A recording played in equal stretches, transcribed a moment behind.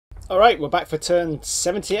Alright, we're back for turn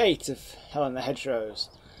 78 of Hell in the Hedgerows.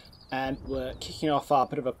 And we're kicking off our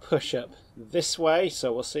bit of a push-up this way,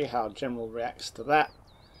 so we'll see how General reacts to that.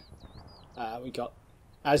 We got,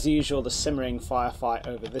 as usual, the simmering firefight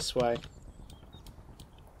over this way.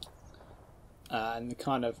 And the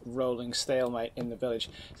kind of rolling stalemate in the village.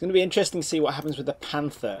 It's going to be interesting to see what happens with the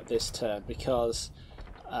Panther this turn, because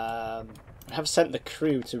I have sent the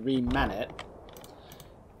crew to reman it.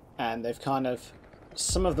 And they've kind of...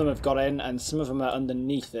 some of them have got in and some of them are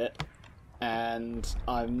underneath it, and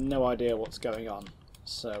I've no idea what's going on.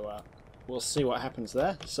 So we'll see what happens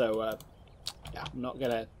there. So yeah, I'm not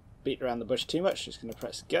going to beat around the bush too much, just going to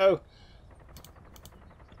press go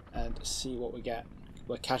and see what we get.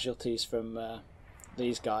 We're casualties from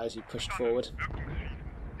these guys who pushed forward.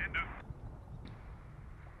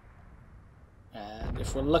 And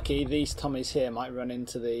if we're lucky, these Tommies here might run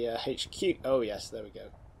into the HQ. Oh yes, there we go.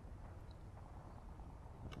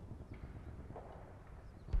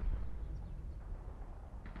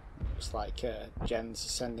 Looks like Jen's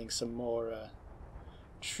sending some more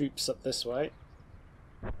troops up this way.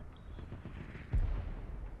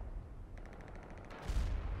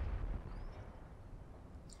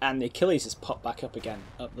 And the Achilles has popped back up again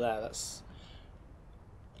up there. That's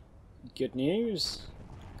good news,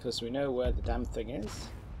 because we know where the damn thing is.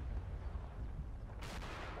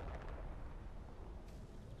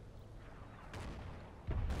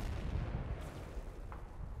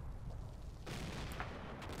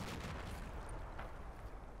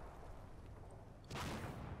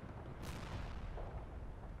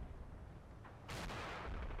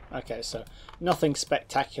 Okay, so nothing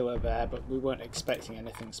spectacular there, but we weren't expecting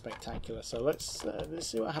anything spectacular. So let's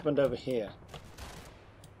see what happened over here.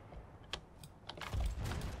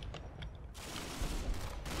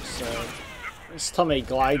 So this Tommy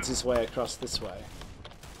glides his way across this way.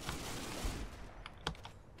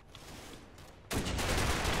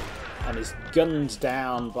 And he's gunned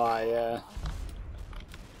down by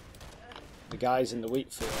the guys in the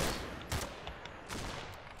wheat field.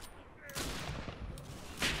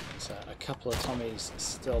 A couple of Tommies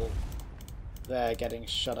still there getting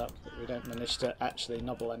shut up, but we don't manage to actually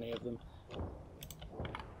nobble any of them.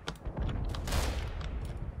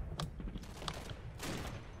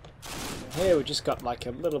 Here we just got like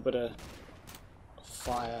a little bit of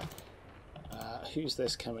fire. Who's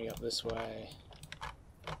this coming up this way?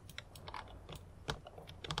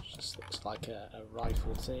 Just looks like a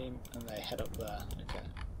rifle team, and they head up there. Okay.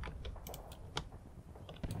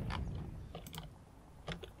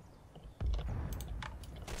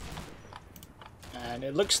 And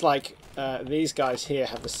it looks like these guys here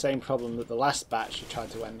have the same problem that the last batch who tried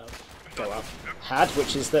to go up had,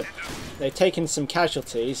 which is that they've taken some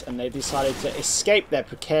casualties and they decided to escape their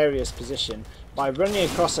precarious position by running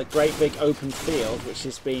across a great big open field, which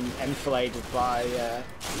has been enfiladed by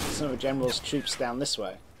some of the General's troops down this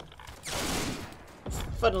way.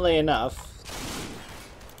 Funnily enough,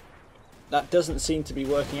 that doesn't seem to be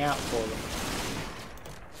working out for them.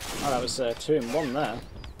 Oh, that was 2 in 1 there.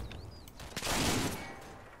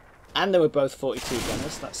 And they were both 42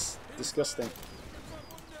 gunners. That's disgusting.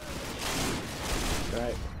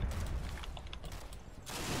 Right.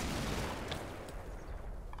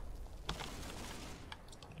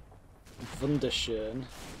 Wunderschön.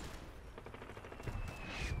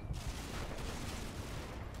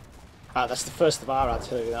 Ah, that's the first of our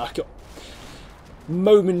artillery. I got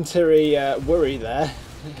momentary worry there.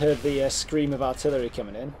 I heard the scream of artillery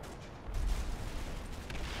coming in.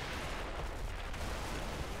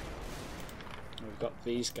 Got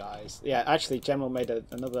these guys. Yeah, actually General made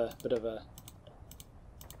another bit of a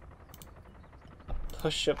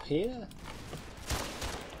push up here.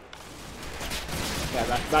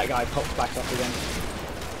 Yeah, that guy popped back up again.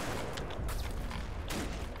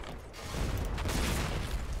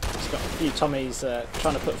 He's got a few Tommies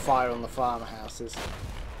trying to put fire on the farmhouses.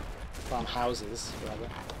 Farmhouses, rather.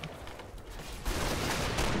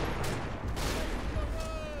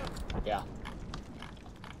 Yeah.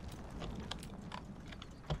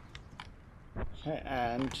 Okay,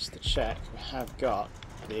 and just to check, we have got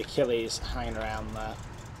the Achilles hanging around there.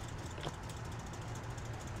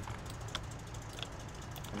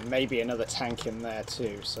 And maybe another tank in there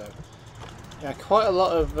too, so... yeah, quite a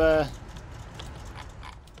lot of...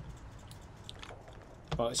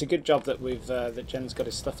 well, it's a good job that that Jen's got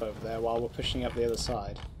his stuff over there while we're pushing up the other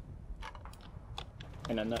side.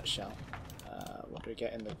 In a nutshell. What do we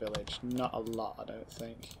get in the village? Not a lot, I don't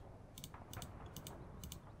think.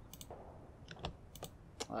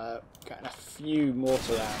 Getting a few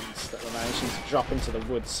mortar rounds that we're managing to drop into the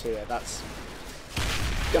woods here. That's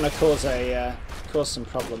going to cause some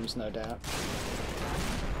problems, no doubt.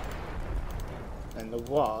 And there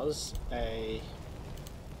was a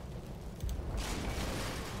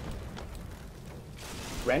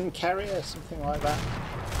Wren carrier, something like that,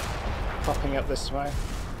 popping up this way.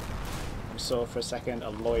 We saw for a second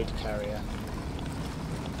a Lloyd carrier.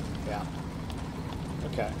 Yeah.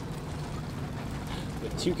 Okay.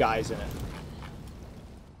 With 2 guys in it.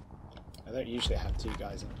 I don't usually have 2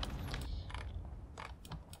 guys in it.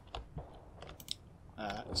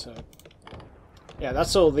 So yeah,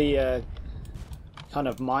 that's all the kind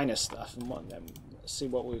of minor stuff. And let's see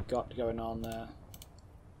what we've got going on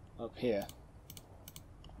up here.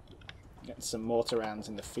 Getting some mortar rounds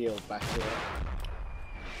in the field back here.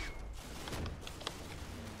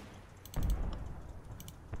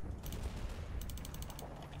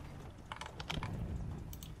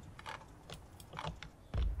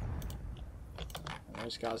 And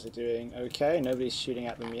those guys are doing okay. Nobody's shooting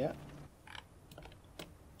at them yet.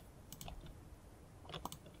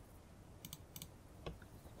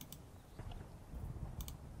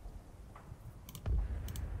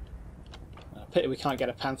 Pity we can't get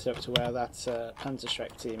a Panther up to where that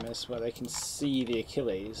Panzerschreck team is, where they can see the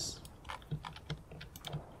Achilles.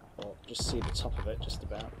 Or just see the top of it, just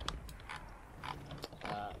about.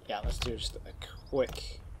 Yeah, let's do just a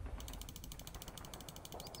quick...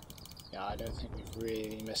 Yeah, I don't think we've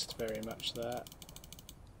really missed very much there.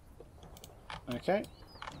 Okay.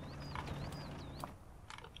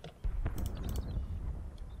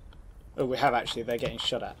 Oh, we have actually, they're getting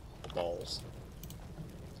shot at. Balls.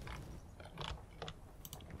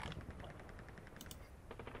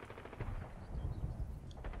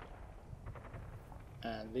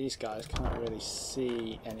 And these guys can't really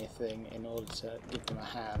see anything in order to give them a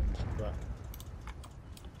hand, but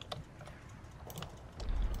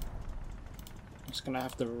I'm just going to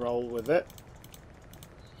have to roll with it.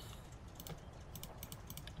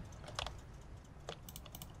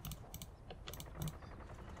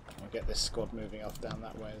 I'll get this squad moving off down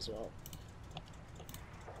that way as well.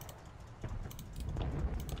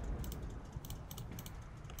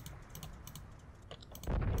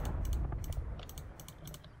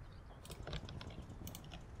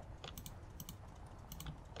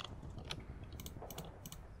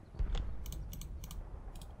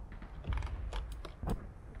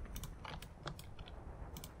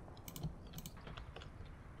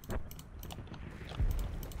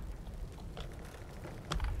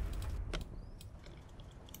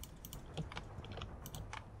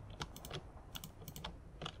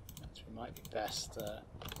 Might be best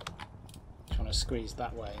trying to squeeze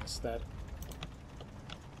that way instead.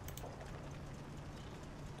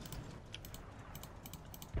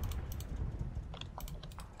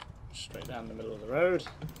 Straight down the middle of the road,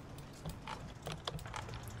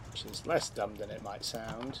 which is less dumb than it might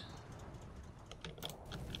sound.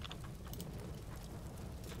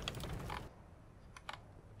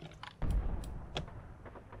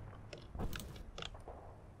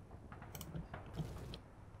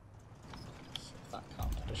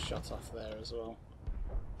 Shot off there as well.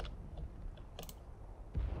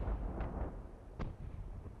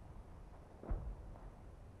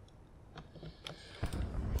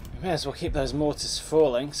 We may as well keep those mortars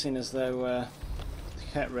falling, seeing as though they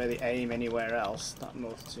can't really aim anywhere else. That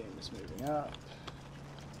mortar team is moving up.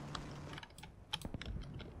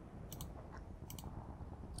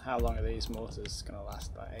 How long are these mortars going to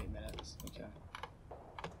last? About 8 minutes. Okay.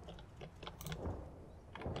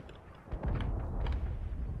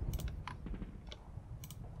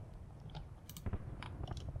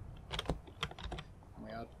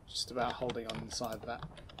 Just about holding on inside that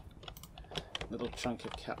little chunk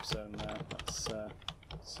of cap zone there. Let's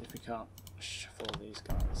see if we can't shuffle these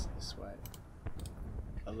guys this way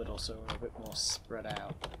a little so we're a bit more spread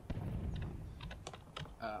out.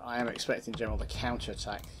 I am expecting General to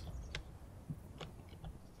counter-attack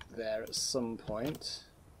there at some point.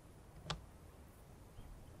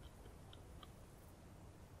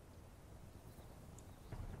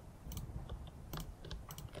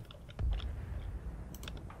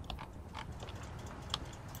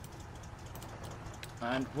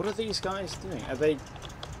 And what are these guys doing? Are they...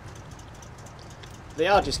 They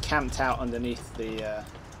are just camped out underneath the...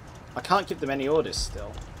 I can't give them any orders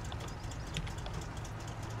still.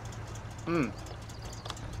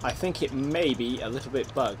 I think it may be a little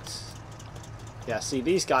bit bugged. Yeah, see,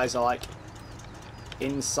 these guys are like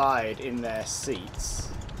inside in their seats,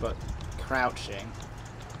 but crouching.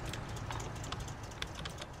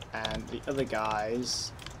 And the other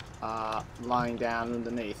guys are lying down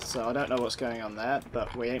underneath, so I don't know what's going on there,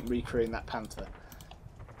 but we ain't recrewing that Panther.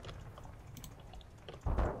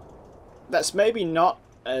 That's maybe not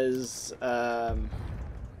as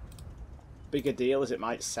big a deal as it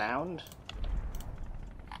might sound,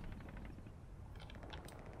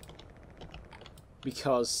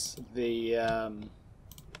 because the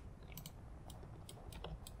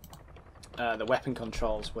weapon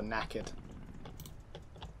controls were knackered.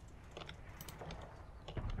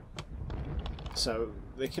 So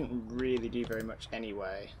they couldn't really do very much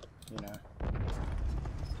anyway, you know.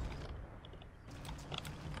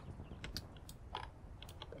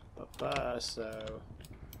 So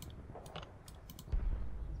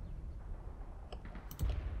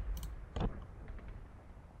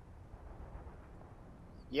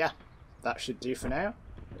yeah, that should do for now.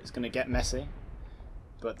 It's going to get messy,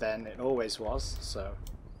 but then it always was, so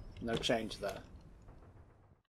no change there.